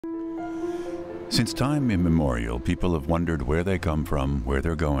Since time immemorial, people have wondered where they come from, where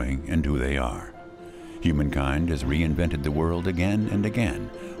they're going, and who they are. Humankind has reinvented the world again and again,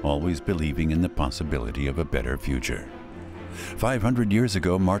 always believing in the possibility of a better future. 500 years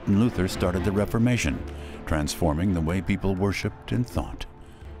ago, Martin Luther started the Reformation, transforming the way people worshipped and thought.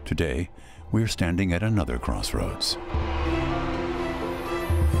 Today, we're standing at another crossroads.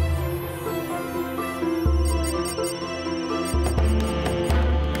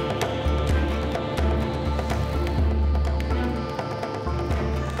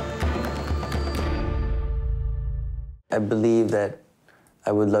 I believe that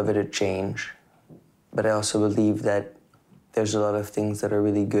I would love it to change, but I also believe that there's a lot of things that are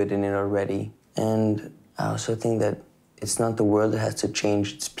really good in it already. And I also think that it's not the world that has to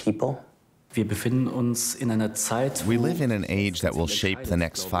change, it's people. We live in an age that will shape the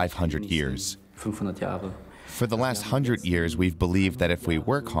next 500 years. For the last 100 years, we've believed that if we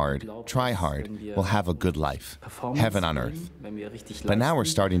work hard, try hard, we'll have a good life, heaven on earth. But now we're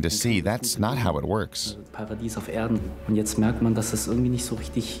starting to see that's not how it works.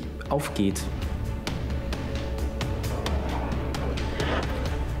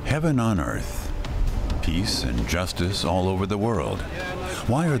 Heaven on earth, peace and justice all over the world.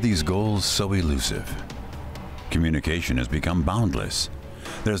 Why are these goals so elusive? Communication has become boundless.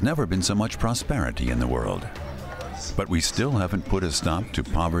 There's never been so much prosperity in the world. But we still haven't put a stop to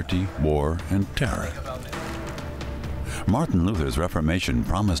poverty, war, and terror. Martin Luther's Reformation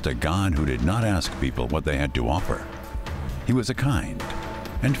promised a God who did not ask people what they had to offer. He was a kind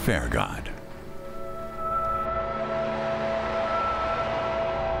and fair God.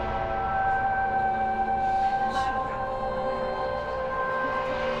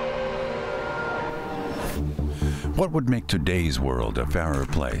 What would make today's world a fairer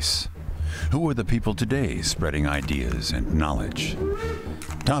place? Who are the people today spreading ideas and knowledge?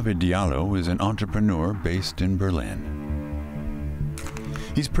 David Diallo is an entrepreneur based in Berlin.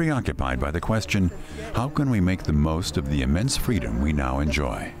 He's preoccupied by the question, how can we make the most of the immense freedom we now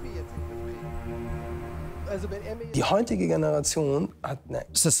enjoy?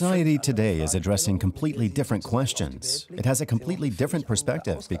 Society today is addressing completely different questions. It has a completely different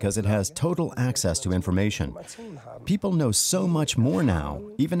perspective because it has total access to information. People know so much more now,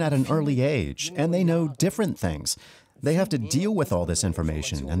 even at an early age, and they know different things. They have to deal with all this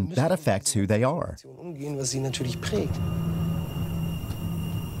information, and that affects who they are.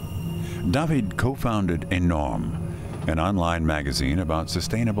 David co-founded Enorm, an online magazine about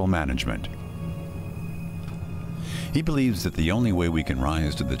sustainable management. He believes that the only way we can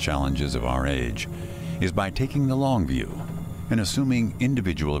rise to the challenges of our age is by taking the long view and assuming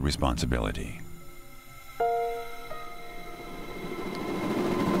individual responsibility.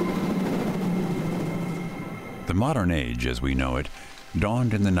 The modern age, as we know it,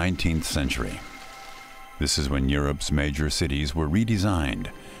 dawned in the 19th century. This is when Europe's major cities were redesigned,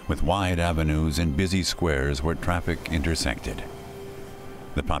 with wide avenues and busy squares where traffic intersected.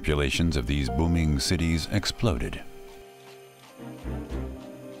 The populations of these booming cities exploded.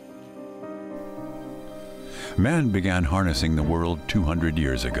 Man began harnessing the world 200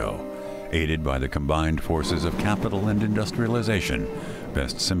 years ago, aided by the combined forces of capital and industrialization,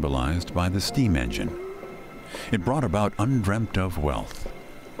 best symbolized by the steam engine. It brought about undreamt of wealth,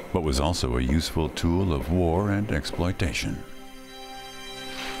 but was also a useful tool of war and exploitation.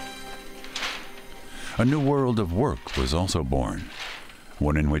 A new world of work was also born,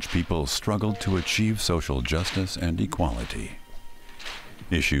 one in which people struggled to achieve social justice and equality.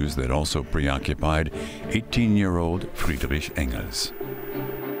 Issues that also preoccupied 18-year-old Friedrich Engels.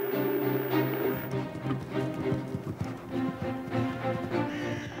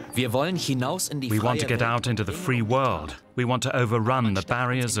 We want to get out into the free world. We want to overrun the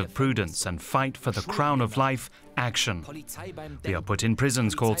barriers of prudence and fight for the crown of life, action. We are put in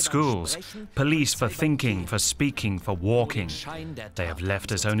prisons called schools, police for thinking, for speaking, for walking. They have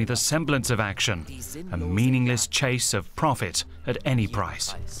left us only the semblance of action, a meaningless chase of profit at any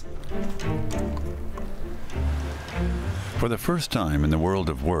price. For the first time in the world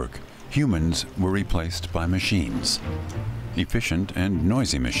of work, humans were replaced by machines. Efficient and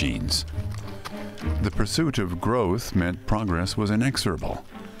noisy machines. The pursuit of growth meant progress was inexorable.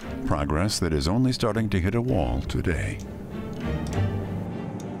 Progress that is only starting to hit a wall today.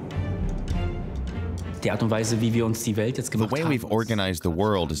 The way we've organized the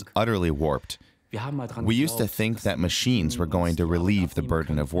world is utterly warped. We used to think that machines were going to relieve the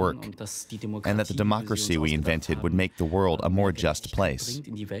burden of work, and that the democracy we invented would make the world a more just place.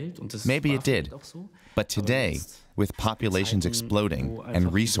 Maybe it did, but today, with populations exploding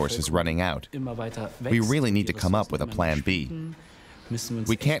and resources running out, we really need to come up with a plan B.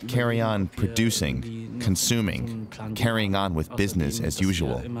 We can't carry on producing, consuming, carrying on with business as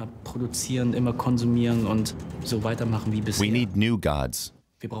usual. We need new gods.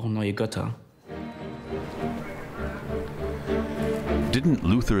 Didn't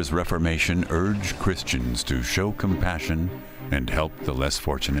Luther's Reformation urge Christians to show compassion and help the less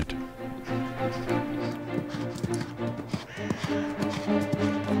fortunate?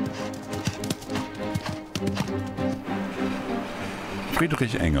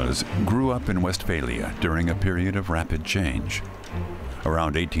 Friedrich Engels grew up in Westphalia during a period of rapid change.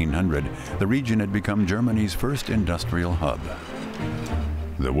 Around 1800, the region had become Germany's first industrial hub.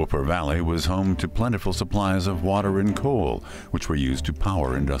 The Wupper Valley was home to plentiful supplies of water and coal, which were used to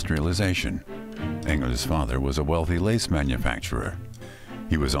power industrialization. Engels' father was a wealthy lace manufacturer.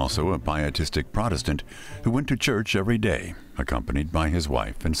 He was also a pietistic Protestant who went to church every day, accompanied by his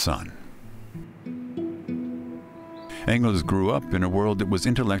wife and son. Engels grew up in a world that was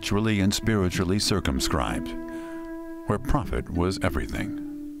intellectually and spiritually circumscribed, where profit was everything.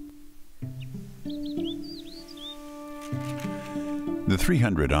 The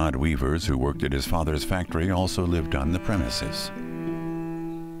 300-odd weavers who worked at his father's factory also lived on the premises.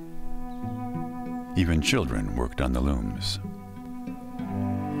 Even children worked on the looms.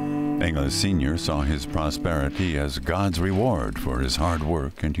 Engels Sr. saw his prosperity as God's reward for his hard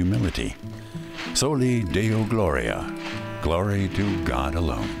work and humility. Soli Deo Gloria, glory to God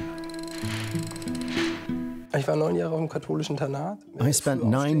alone. I spent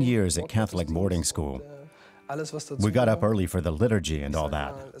 9 years at Catholic boarding school. We got up early for the liturgy and all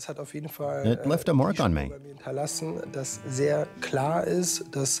that. It left a mark on me.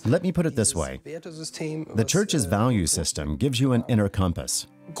 Let me put it this way. The church's value system gives you an inner compass.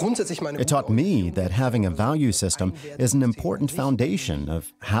 It taught me that having a value system is an important foundation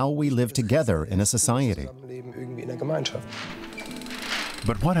of how we live together in a society.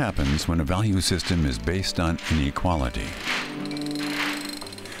 But what happens when a value system is based on inequality?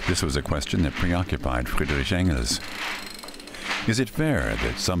 This was a question that preoccupied Friedrich Engels. Is it fair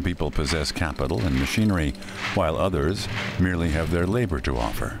that some people possess capital and machinery while others merely have their labor to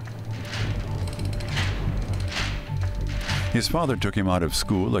offer? His father took him out of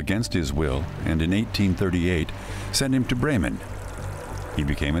school against his will and in 1838 sent him to Bremen. He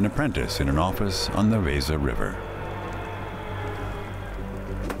became an apprentice in an office on the Weser River.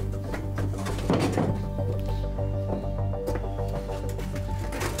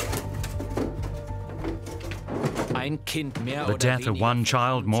 The death of one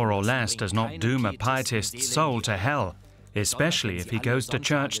child, more or less, does not doom a pietist's soul to hell, especially if he goes to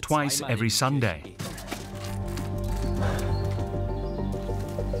church twice every Sunday.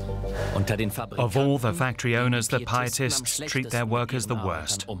 Of all the factory owners, the pietists treat their workers the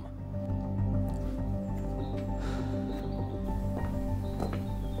worst.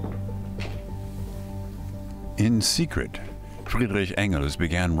 In secret, Friedrich Engels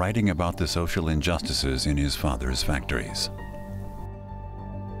began writing about the social injustices in his father's factories.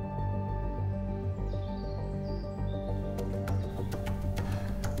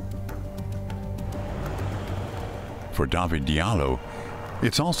 For David Diallo,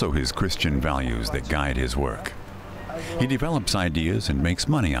 it's also his Christian values that guide his work. He develops ideas and makes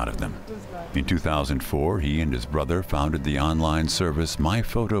money out of them. In 2004, he and his brother founded the online service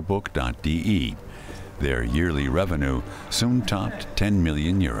myphotobook.de. Their yearly revenue soon topped 10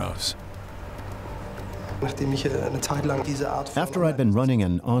 million euros. After I'd been running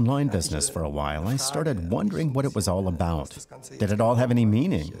an online business for a while, I started wondering what it was all about. Did it all have any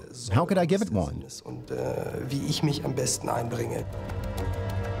meaning? How could I give it one?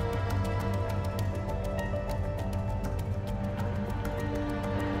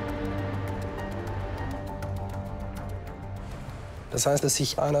 What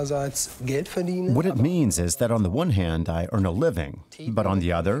it means is that on the one hand, I earn a living, but on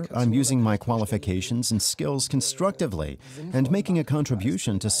the other, I'm using my qualifications and skills constructively and making a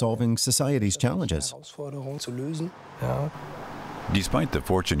contribution to solving society's challenges. Despite the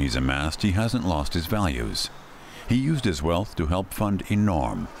fortune he's amassed, he hasn't lost his values. He used his wealth to help fund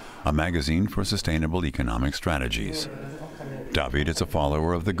Enorm, a magazine for sustainable economic strategies. David is a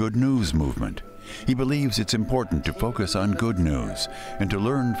follower of the Good News movement. He believes it's important to focus on good news and to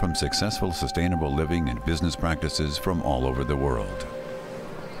learn from successful sustainable living and business practices from all over the world.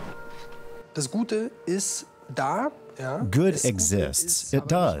 Good exists, it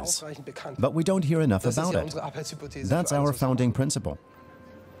does, but we don't hear enough about it. That's our founding principle.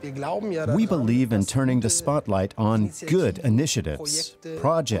 We believe in turning the spotlight on good initiatives,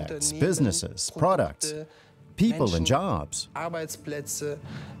 projects, businesses, products, people and jobs.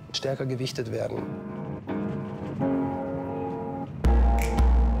 Stärker gewichtet werden.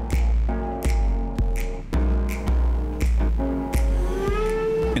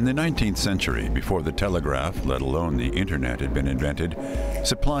 In the 19th century, before the telegraph, let alone the internet, had been invented,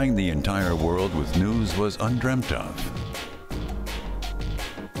 supplying the entire world with news was undreamt of.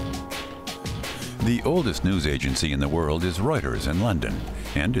 The oldest news agency in the world is Reuters in London,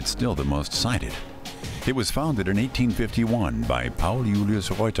 and it's still the most cited. It was founded in 1851 by Paul Julius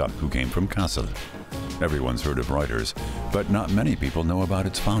Reuter, who came from Kassel. Everyone's heard of Reuters, but not many people know about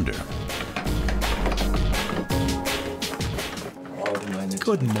its founder.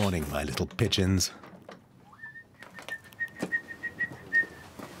 Good morning, my little pigeons.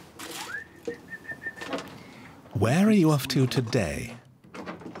 Where are you off to today?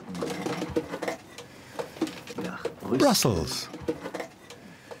 Brussels.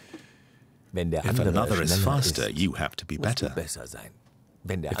 If another is faster, you have to be better.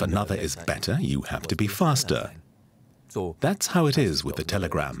 If another is better, you have to be faster. That's how it is with the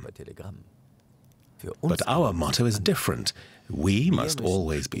telegram. But our motto is different. We must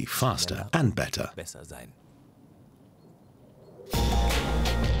always be faster and better.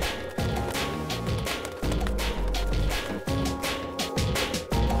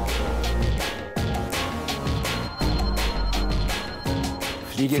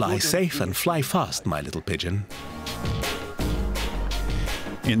 Fly safe and fly fast, my little pigeon.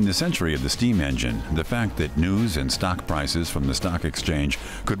 In the century of the steam engine, the fact that news and stock prices from the stock exchange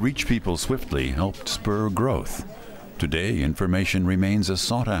could reach people swiftly helped spur growth. Today, information remains a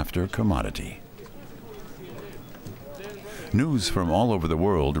sought-after commodity. News from all over the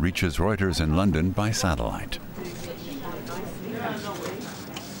world reaches Reuters in London by satellite.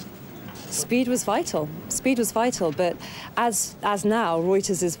 Speed was vital. Speed was vital, but as now,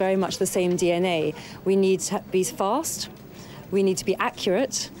 Reuters is very much the same DNA. We need to be fast, we need to be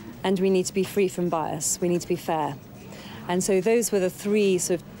accurate, and we need to be free from bias. We need to be fair. And so those were the three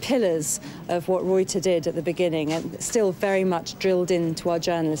sort of pillars of what Reuters did at the beginning, and still very much drilled into our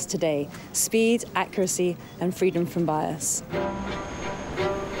journalists today. Speed, accuracy, and freedom from bias.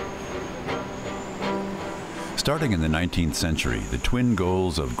 Starting in the 19th century, the twin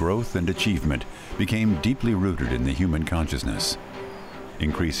goals of growth and achievement became deeply rooted in the human consciousness.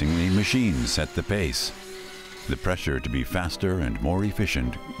 Increasingly, machines set the pace. The pressure to be faster and more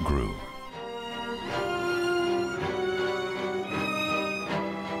efficient grew.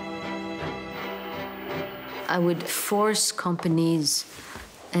 I would force companies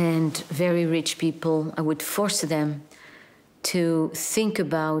and very rich people, I would force them to think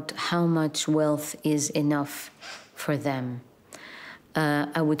about how much wealth is enough for them.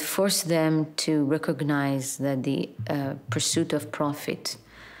 I would force them to recognize that the pursuit of profit,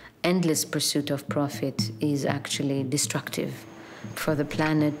 endless pursuit of profit, is actually destructive for the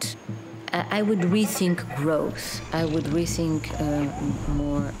planet. I would rethink growth. I would rethink a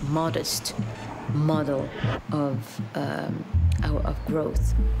more modest model of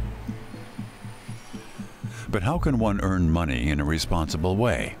growth. But how can one earn money in a responsible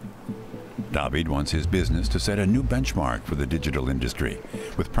way? David wants his business to set a new benchmark for the digital industry,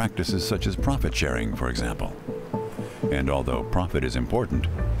 with practices such as profit sharing, for example. And although profit is important,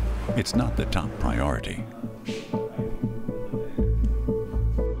 it's not the top priority.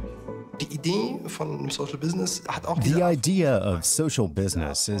 The idea of social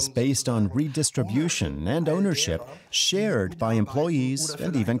business is based on redistribution and ownership shared by employees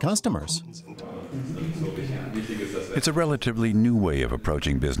and even customers. It's a relatively new way of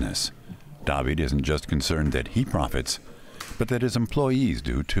approaching business. David isn't just concerned that he profits, but that his employees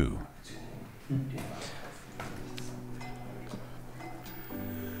do too.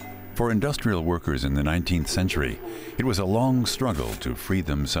 For industrial workers in the 19th century, it was a long struggle to free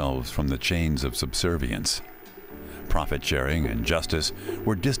themselves from the chains of subservience. Profit sharing and justice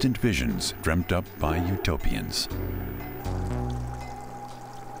were distant visions dreamt up by utopians.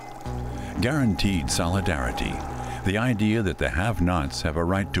 Guaranteed solidarity, the idea that the have-nots have a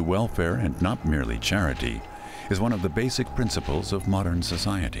right to welfare and not merely charity, is one of the basic principles of modern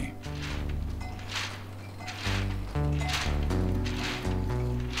society.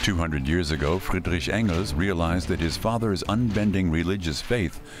 200 years ago, Friedrich Engels realized that his father's unbending religious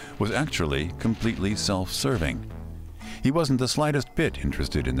faith was actually completely self-serving. He wasn't the slightest bit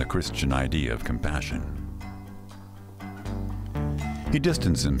interested in the Christian idea of compassion. He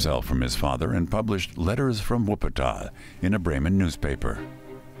distanced himself from his father and published Letters from Wuppertal in a Bremen newspaper,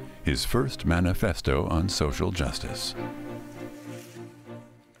 his first manifesto on social justice.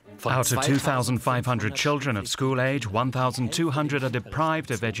 Out of 2,500 children of school age, 1,200 are deprived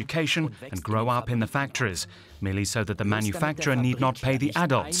of education and grow up in the factories, merely so that the manufacturer need not pay the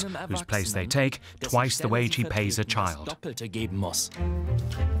adults, whose place they take, twice the wage he pays a child.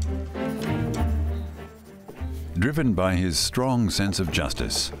 Driven by his strong sense of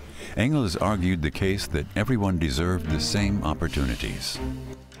justice, Engels argued the case that everyone deserved the same opportunities.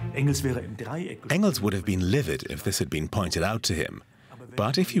 Engels would have been livid if this had been pointed out to him.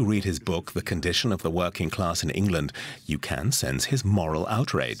 But if you read his book, The Condition of the Working Class in England, you can sense his moral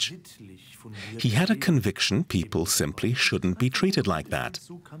outrage. He had a conviction people simply shouldn't be treated like that.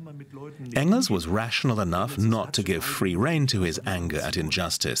 Engels was rational enough not to give free rein to his anger at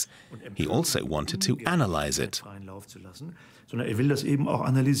injustice. He also wanted to analyze it.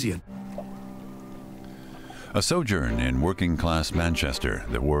 A sojourn in working-class Manchester,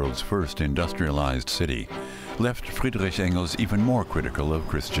 the world's first industrialized city, left Friedrich Engels even more critical of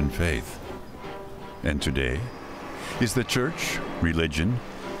Christian faith. And today, is the church, religion,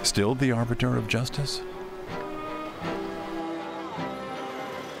 still the arbiter of justice?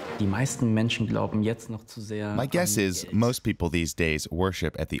 My guess is most people these days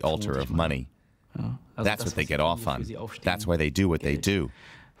worship at the altar of money. That's what they get off on. That's why they do what they do.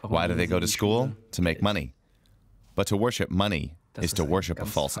 Why do they go to school? To make money. But to worship money is to worship a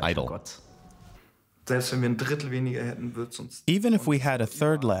false idol. Even if we had a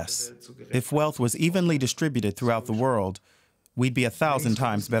third less, if wealth was evenly distributed throughout the world, we'd be 1,000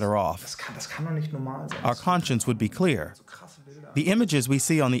 times better off. Our conscience would be clear. The images we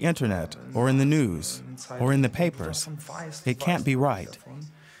see on the internet, or in the news, or in the papers, it can't be right.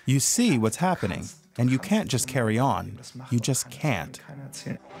 You see what's happening, and you can't just carry on. You just can't.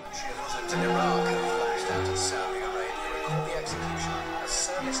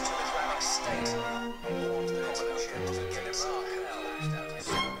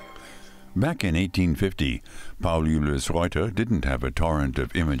 Back in 1850, Paul Julius Reuter didn't have a torrent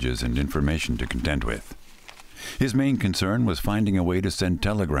of images and information to contend with. His main concern was finding a way to send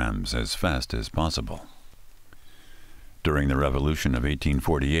telegrams as fast as possible. During the Revolution of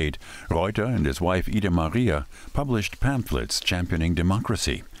 1848, Reuter and his wife Ida Maria published pamphlets championing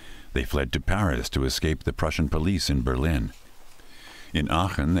democracy. They fled to Paris to escape the Prussian police in Berlin. In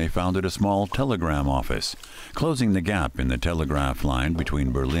Aachen, they founded a small telegram office, closing the gap in the telegraph line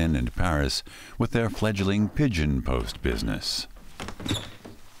between Berlin and Paris with their fledgling pigeon post business.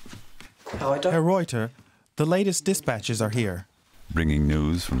 Herr Reuter, the latest dispatches are here. Bringing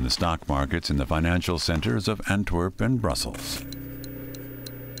news from the stock markets in the financial centers of Antwerp and Brussels.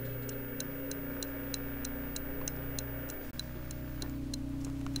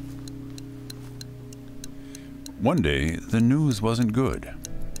 One day, the news wasn't good.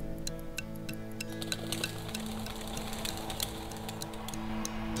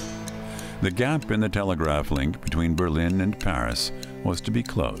 The gap in the telegraph link between Berlin and Paris was to be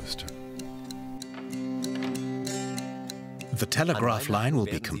closed. The telegraph line will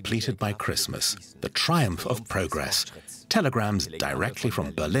be completed by Christmas, the triumph of progress. Telegrams directly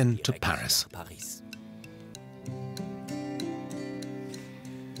from Berlin to Paris.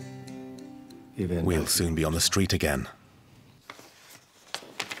 We'll soon be on the street again.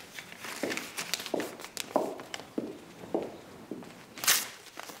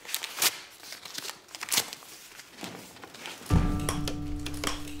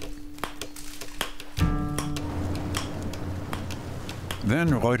 Then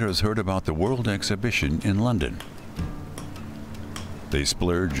Reuters heard about the World Exhibition in London. They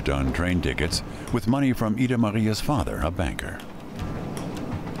splurged on train tickets with money from Ida Maria's father, a banker.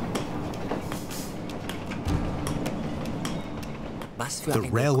 The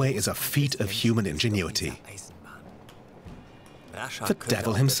railway is a feat of human ingenuity. The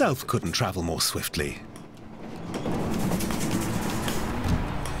devil himself couldn't travel more swiftly.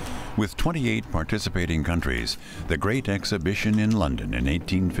 With 28 participating countries, the Great Exhibition in London in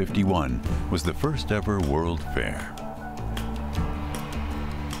 1851 was the first ever World Fair.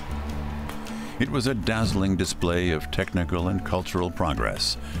 It was a dazzling display of technical and cultural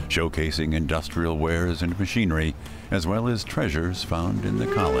progress, showcasing industrial wares and machinery, as well as treasures found in the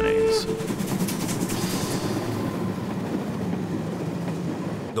colonies.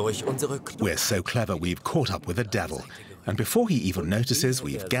 We're so clever we've caught up with the devil, and before he even notices,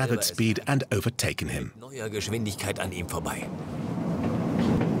 we've gathered speed and overtaken him.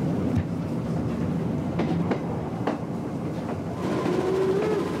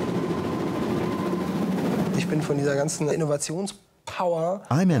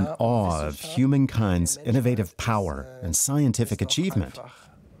 I'm in awe of humankind's innovative power and scientific achievement.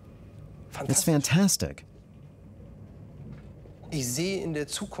 It's fantastic.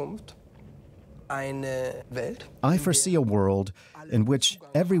 I foresee a world in which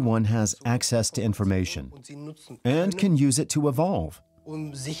everyone has access to information and can use it to evolve,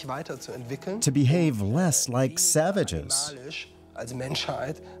 to behave less like savages,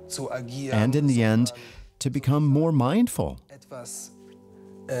 and in the end, to become more mindful.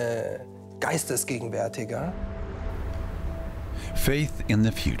 Geistesgegenwärtiger. Faith in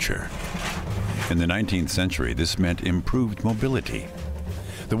the future. In the 19th century, this meant improved mobility.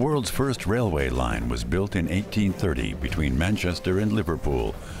 The world's first railway line was built in 1830 between Manchester and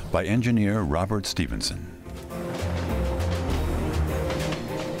Liverpool by engineer Robert Stephenson.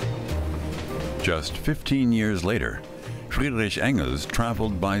 Just 15 years later, Friedrich Engels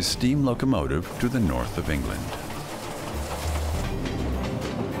traveled by steam locomotive to the north of England.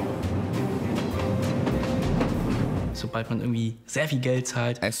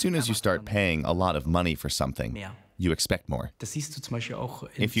 As soon as you start paying a lot of money for something, you expect more.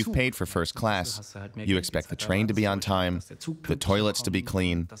 If you've paid for first class, you expect the train to be on time, the toilets to be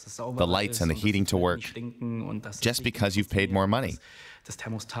clean, the lights and the heating to work, just because you've paid more money.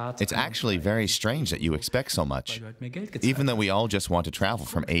 It's actually very strange that you expect so much, even though we all just want to travel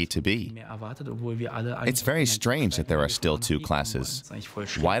from A to B. It's very strange that there are still two classes.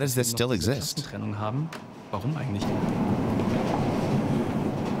 Why does this still exist?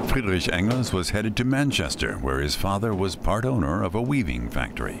 Friedrich Engels was headed to Manchester, where his father was part owner of a weaving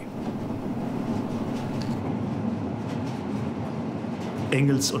factory.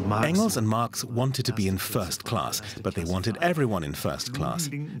 Engels and Marx wanted to be in first class, but they wanted everyone in first class.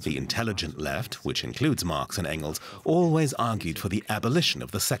 The intelligent left, which includes Marx and Engels, always argued for the abolition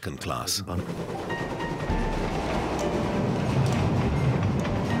of the second class.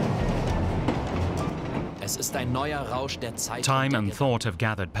 Time and thought have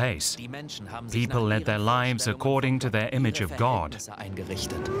gathered pace. People led their lives according to their image of God.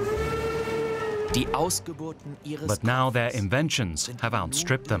 But now their inventions have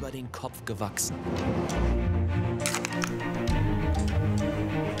outstripped them.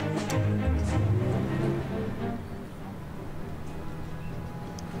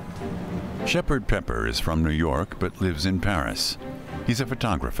 Shepard Pepper is from New York but lives in Paris. He's a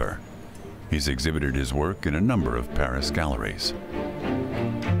photographer. He's exhibited his work in a number of Paris galleries.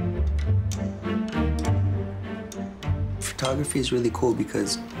 Photography is really cool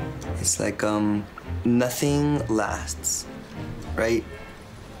because it's like nothing lasts, right?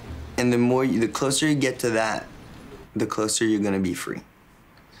 And the closer you get to that, the closer you're gonna be free.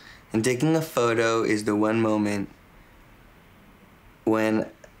 And taking a photo is the one moment when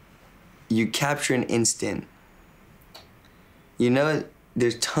you capture an instant. You know,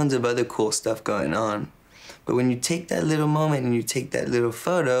 there's tons of other cool stuff going on, but when you take that little moment and you take that little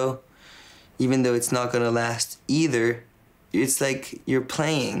photo, even though it's not gonna last either, it's like you're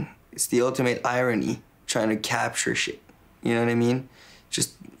playing. It's the ultimate irony, trying to capture shit. You know what I mean?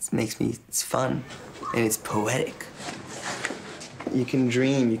 Just it's fun, and it's poetic. You can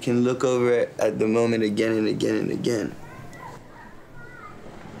dream, you can look over at the moment again and again and again.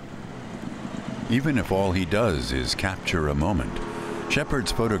 Even if all he does is capture a moment,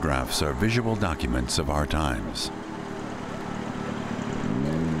 Shepard's photographs are visual documents of our times.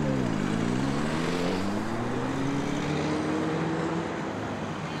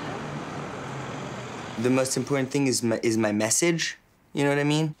 The most important thing is my message. You know what I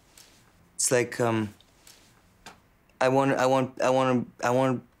mean? It's like I want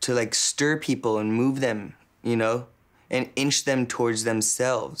to like stir people and move them, you know, and inch them towards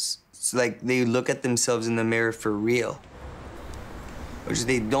themselves. It's like they look at themselves in the mirror for real. Or just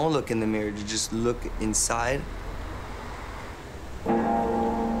they don't look in the mirror, they just look inside.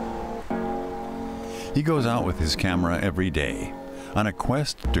 He goes out with his camera every day, on a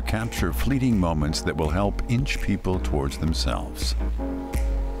quest to capture fleeting moments that will help inch people towards themselves.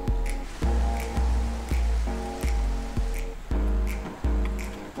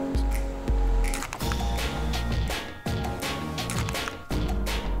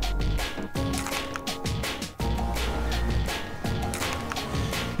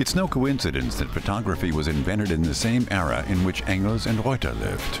 It's no coincidence that photography was invented in the same era in which Engels and Reuter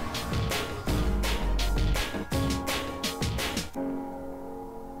lived.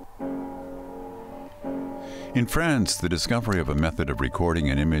 In France, the discovery of a method of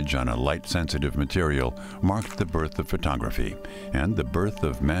recording an image on a light-sensitive material marked the birth of photography and the birth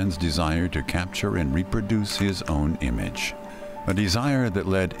of man's desire to capture and reproduce his own image. A desire that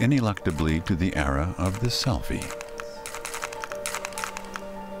led ineluctably to the era of the selfie.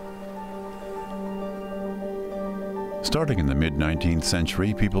 Starting in the mid-19th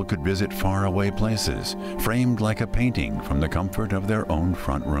century, people could visit faraway places, framed like a painting from the comfort of their own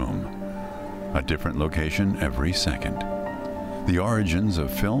front room. A different location every second. The origins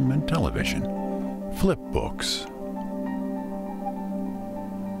of film and television. Flip books.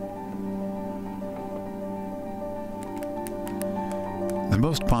 The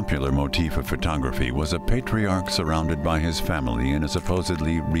most popular motif of photography was a patriarch surrounded by his family in a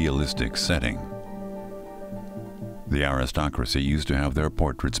supposedly realistic setting. The aristocracy used to have their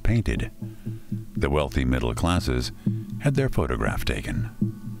portraits painted. The wealthy middle classes had their photograph taken.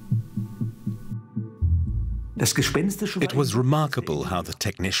 It was remarkable how the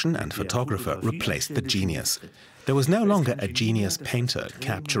technician and photographer replaced the genius. There was no longer a genius painter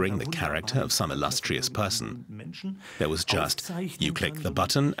capturing the character of some illustrious person. There was just, you click the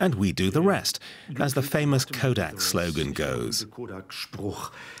button and we do the rest, as the famous Kodak slogan goes.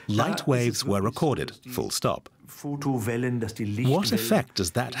 Light waves were recorded, full stop. What effect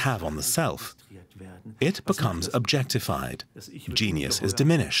does that have on the self? It becomes objectified. Genius is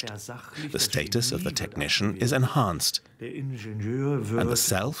diminished. The status of the technician is enhanced. And the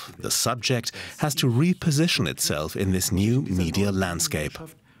self, the subject, has to reposition itself in this new media landscape.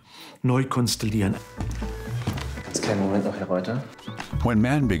 When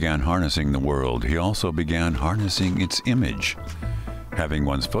man began harnessing the world, he also began harnessing its image. Having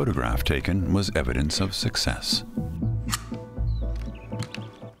one's photograph taken was evidence of success.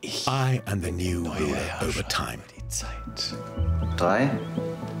 I am the new ruler over time. 3,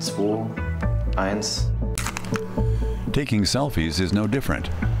 2, 1. Taking selfies is no different.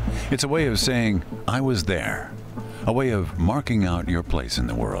 It's a way of saying, I was there. A way of marking out your place in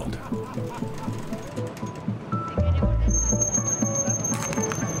the world.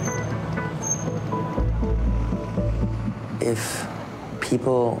 If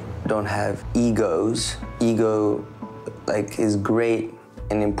people don't have egos, ego is great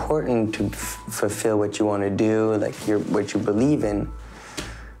and important to fulfill what you want to do, what you believe in.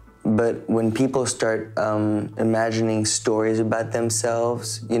 But when people start imagining stories about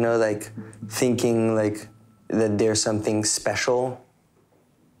themselves, thinking that they're something special,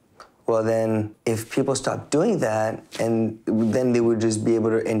 well then, if people stop doing that, and then they would just be able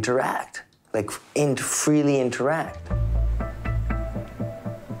to interact, freely interact.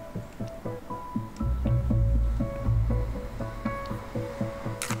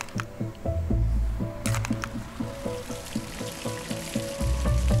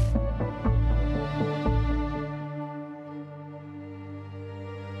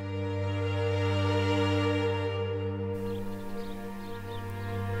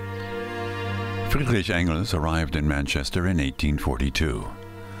 Friedrich Engels arrived in Manchester in 1842.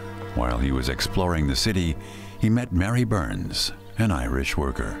 While he was exploring the city, he met Mary Burns, an Irish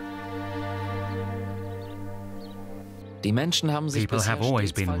worker. People have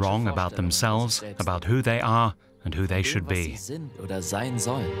always been wrong about themselves, about who they are and who they should be.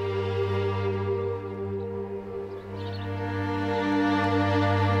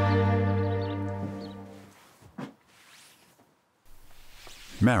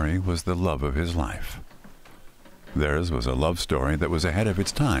 Mary was the love of his life. Theirs was a love story that was ahead of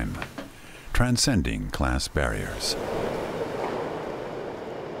its time, transcending class barriers.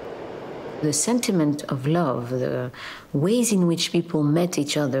 The sentiment of love, the ways in which people met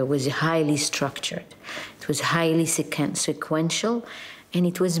each other was highly structured. It was highly sequential, and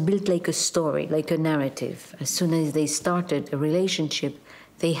it was built like a story, like a narrative. As soon as they started a relationship,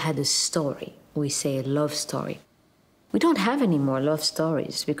 they had a story. We say a love story. We don't have any more love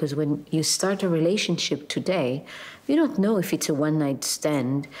stories, because when you start a relationship today, you don't know if it's a one-night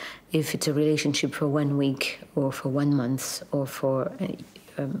stand, if it's a relationship for 1 week or for 1 month or for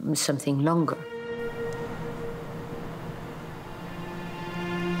something longer.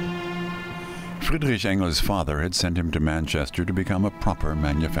 Friedrich Engels' father had sent him to Manchester to become a proper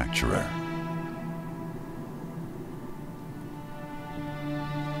manufacturer.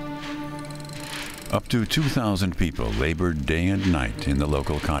 Up to 2,000 people labored day and night in the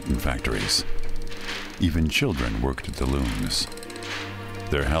local cotton factories. Even children worked at the looms.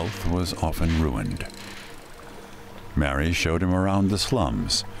 Their health was often ruined. Mary showed him around the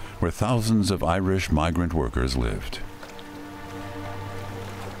slums, where thousands of Irish migrant workers lived.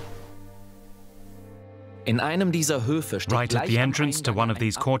 Right at the entrance to one of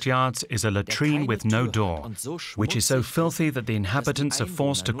these courtyards is a latrine with no door, which is so filthy that the inhabitants are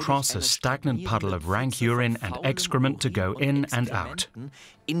forced to cross a stagnant puddle of rank urine and excrement to go in and out.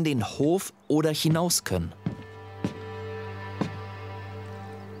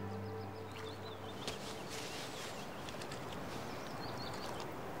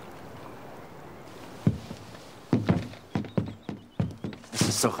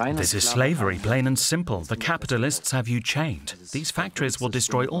 This is slavery, plain and simple. The capitalists have you chained. These factories will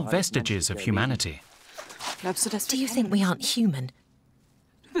destroy all vestiges of humanity. Do you think we aren't human?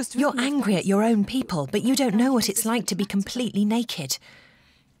 You're angry at your own people, but you don't know what it's like to be completely naked.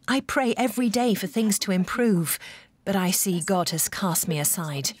 I pray every day for things to improve, but I see God has cast me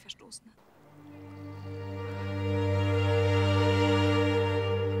aside.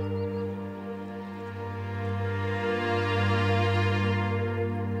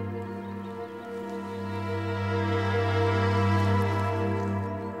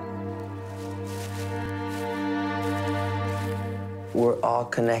 We're all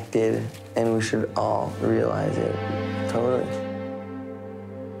connected, and we should all realize it. Totally.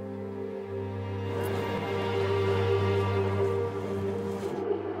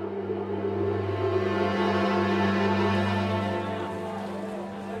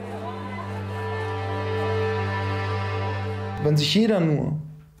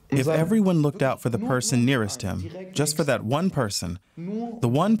 If everyone looked out for the person nearest him, just for that one person, the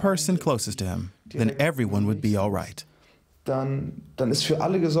one person closest to him, then everyone would be all right. Dann ist für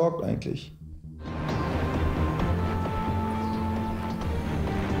alle gesorgt eigentlich.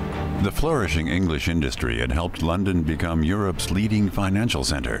 The flourishing English industry had helped London become Europe's leading financial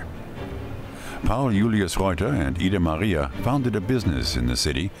center. Paul Julius Reuter and Ida Maria founded a business in the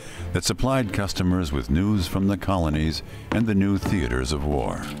city that supplied customers with news from the colonies and the new theaters of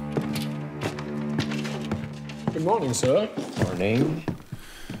war. Good morning, sir. Morning.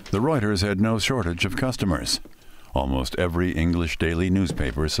 The Reuters had no shortage of customers. Almost every English daily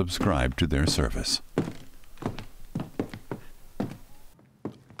newspaper subscribed to their service.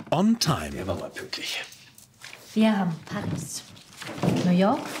 On time. Wir haben Paris, New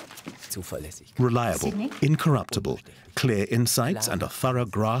York, Reliable, incorruptible, clear insights and a thorough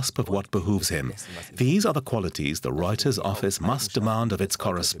grasp of what behooves him. These are the qualities the Reuters office must demand of its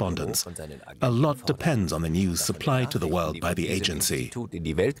correspondents. A lot depends on the news supplied to the world by the agency.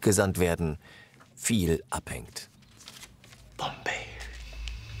 Viel abhängt. Bombay.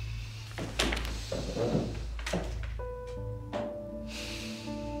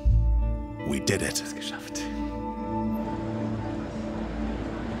 We did it.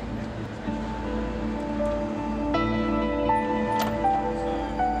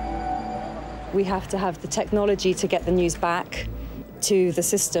 We have to have the technology to get the news back to the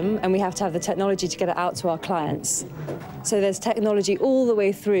system, and we have to have the technology to get it out to our clients. So there's technology all the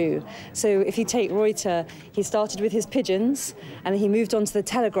way through. So if you take Reuter, he started with his pigeons, and he moved on to the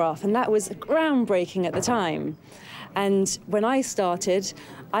telegraph, and that was groundbreaking at the time. And when I started,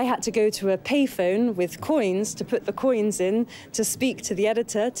 I had to go to a payphone with coins to put the coins in to speak to the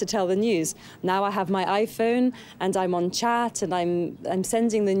editor to tell the news. Now I have my iPhone and I'm on chat and I'm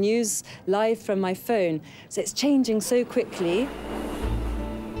sending the news live from my phone. So it's changing so quickly.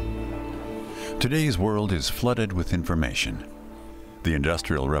 Today's world is flooded with information. The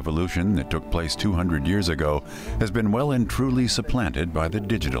Industrial Revolution that took place 200 years ago has been well and truly supplanted by the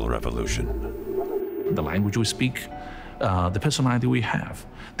digital revolution. The language we speak, the personality we have,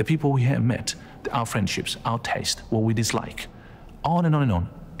 the people we have met, our friendships, our taste, what we dislike, on and on and on.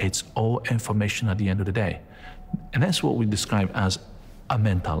 It's all information at the end of the day. And that's what we describe as a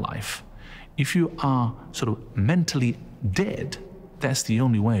mental life. If you are sort of mentally dead, that's the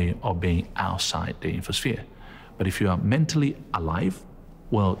only way of being outside the infosphere. But if you are mentally alive,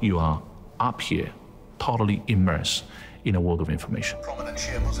 well, you are up here, totally immersed in a world of information. Prominent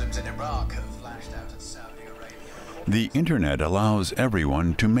Shia Muslims in Iraq have lashed out at Saudi Arabia. The internet allows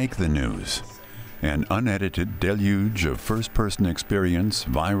everyone to make the news. An unedited deluge of first-person experience,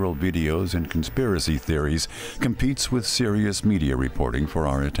 viral videos, and conspiracy theories competes with serious media reporting for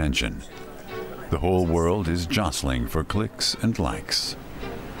our attention. The whole world is jostling for clicks and likes.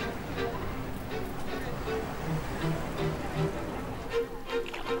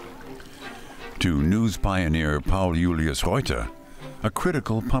 To news pioneer Paul Julius Reuter, a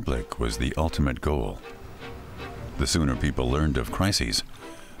critical public was the ultimate goal. The sooner people learned of crises,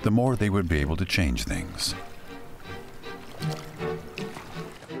 the more they would be able to change things.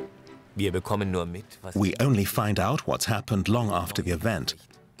 We only find out what's happened long after the event.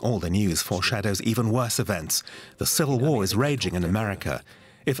 All the news foreshadows even worse events. The Civil War is raging in America.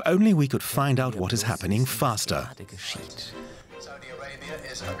 If only we could find out what is happening faster. Saudi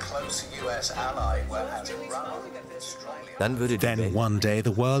Arabia is a close US ally, whereas Iran, Australia... Then one day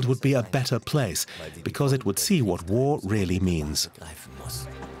the world would be a better place, because it would see what war really means.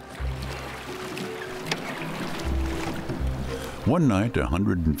 One night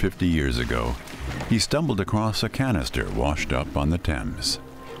 150 years ago, he stumbled across a canister washed up on the Thames.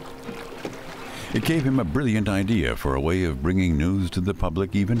 It gave him a brilliant idea for a way of bringing news to the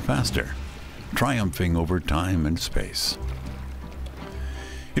public even faster, triumphing over time and space.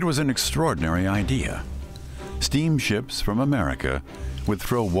 It was an extraordinary idea. Steamships from America would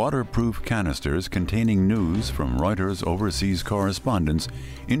throw waterproof canisters containing news from Reuters' overseas correspondents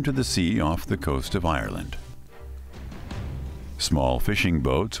into the sea off the coast of Ireland. Small fishing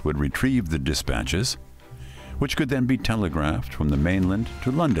boats would retrieve the dispatches, which could then be telegraphed from the mainland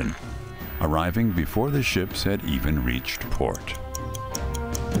to London, arriving before the ships had even reached port.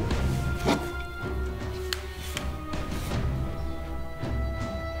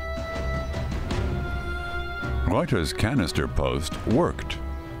 Reuters' canister post worked.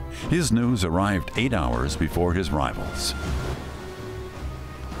 His news arrived 8 hours before his rivals.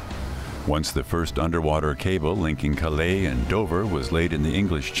 Once the first underwater cable linking Calais and Dover was laid in the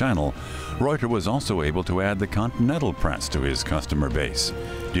English Channel, Reuter was also able to add the continental press to his customer base,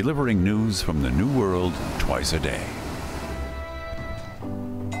 delivering news from the New World twice a day.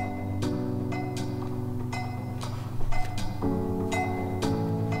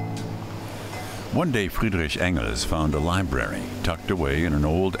 One day, Friedrich Engels found a library tucked away in an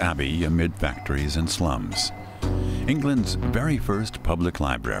old abbey amid factories and slums. England's very first public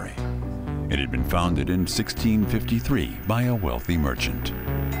library. It had been founded in 1653 by a wealthy merchant.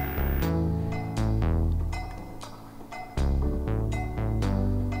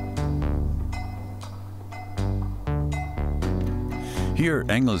 Here,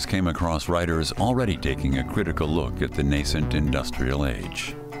 Engels came across writers already taking a critical look at the nascent industrial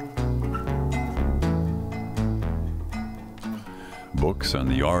age. Books on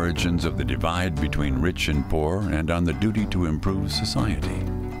the origins of the divide between rich and poor and on the duty to improve society.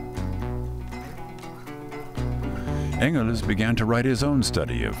 Engels began to write his own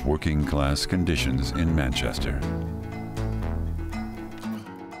study of working-class conditions in Manchester.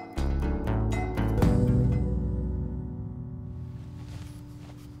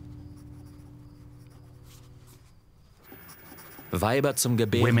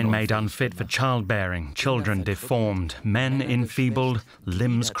 Women made unfit for childbearing, children deformed, men enfeebled,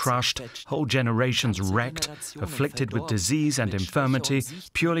 limbs crushed, whole generations wrecked, afflicted with disease and infirmity,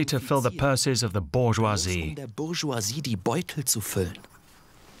 purely to fill the purses of the bourgeoisie. And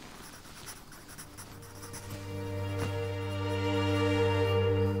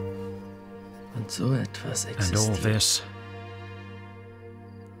all this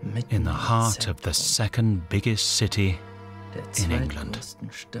in the heart of the second biggest city in England.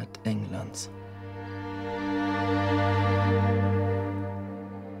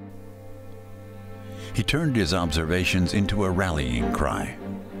 He turned his observations into a rallying cry.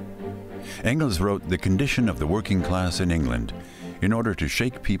 Engels wrote The Condition of the Working Class in England in order to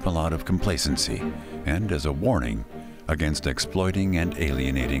shake people out of complacency and as a warning against exploiting and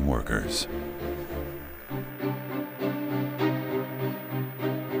alienating workers.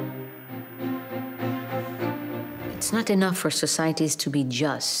 It's not enough for societies to be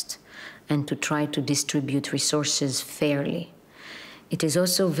just and to try to distribute resources fairly. It is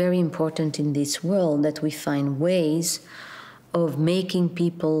also very important in this world that we find ways of making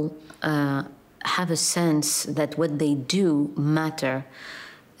people have a sense that what they do matter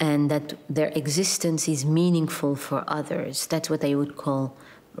and that their existence is meaningful for others. That's what I would call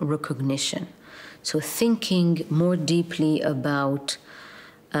recognition. So thinking more deeply about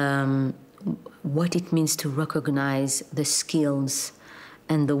what it means to recognize the skills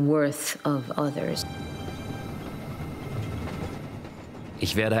and the worth of others.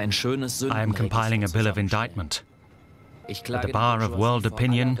 I am compiling a bill of indictment. At the bar of world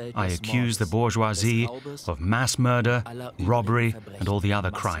opinion, I accuse the bourgeoisie of mass murder, robbery, and all the other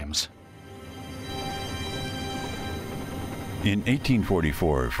crimes. In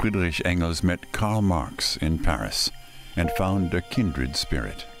 1844, Friedrich Engels met Karl Marx in Paris and found a kindred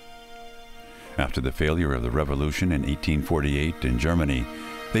spirit. After the failure of the revolution in 1848 in Germany,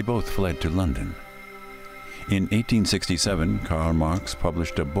 they both fled to London. In 1867, Karl Marx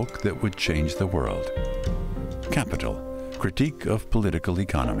published a book that would change the world. Capital, Critique of Political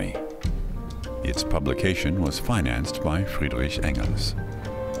Economy. Its publication was financed by Friedrich Engels.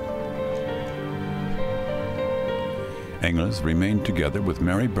 Engels remained together with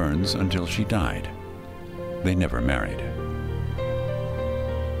Mary Burns until she died. They never married.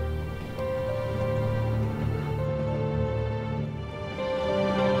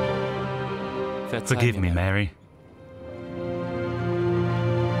 Forgive me, Mary.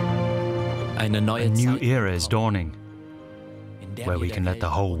 A new era is dawning, where we can let the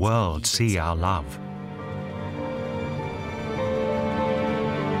whole world see our love.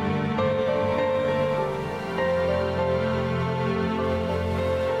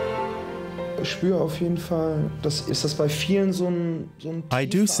 I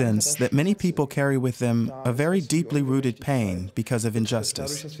do sense that many people carry with them a very deeply rooted pain because of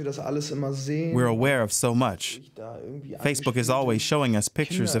injustice. We're aware of so much. Facebook is always showing us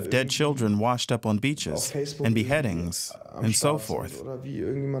pictures of dead children washed up on beaches and beheadings and so forth.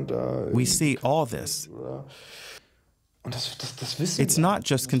 We see all this. It's not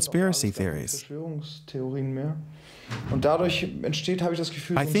just conspiracy theories.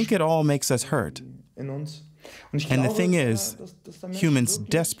 I think it all makes us hurt. And the thing is, humans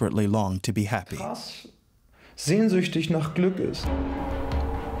desperately long to be happy.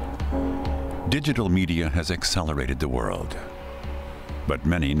 Digital media has accelerated the world. But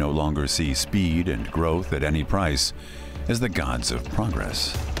many no longer see speed and growth at any price as the gods of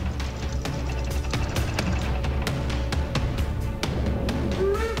progress.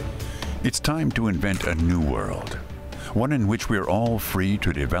 It's time to invent a new world, one in which we're all free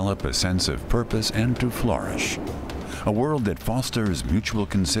to develop a sense of purpose and to flourish. A world that fosters mutual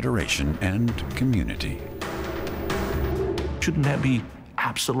consideration and community. Shouldn't that be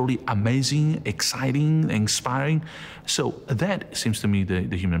absolutely amazing, exciting, inspiring? So that seems to me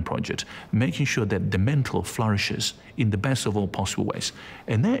the human project, making sure that the mental flourishes in the best of all possible ways.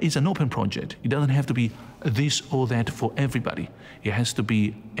 And that is an open project. It doesn't have to be this or that for everybody. It has to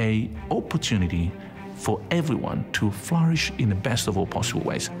be an opportunity for everyone to flourish in the best of all possible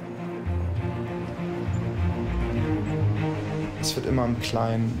ways. Es wird immer im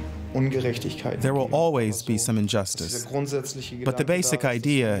Kleinen Ungerechtigkeit. There will always be some injustice. But the basic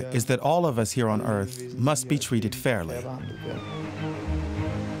idea is that all of us here on Earth must be treated fairly.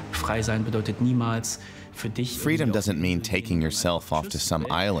 Freedom doesn't mean taking yourself off to some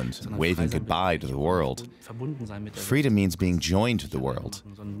island and waving goodbye to the world. Freedom means being joined to the world.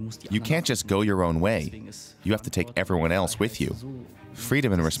 You can't just go your own way. You have to take everyone else with you.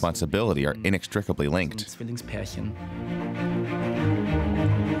 Freedom and responsibility are inextricably linked.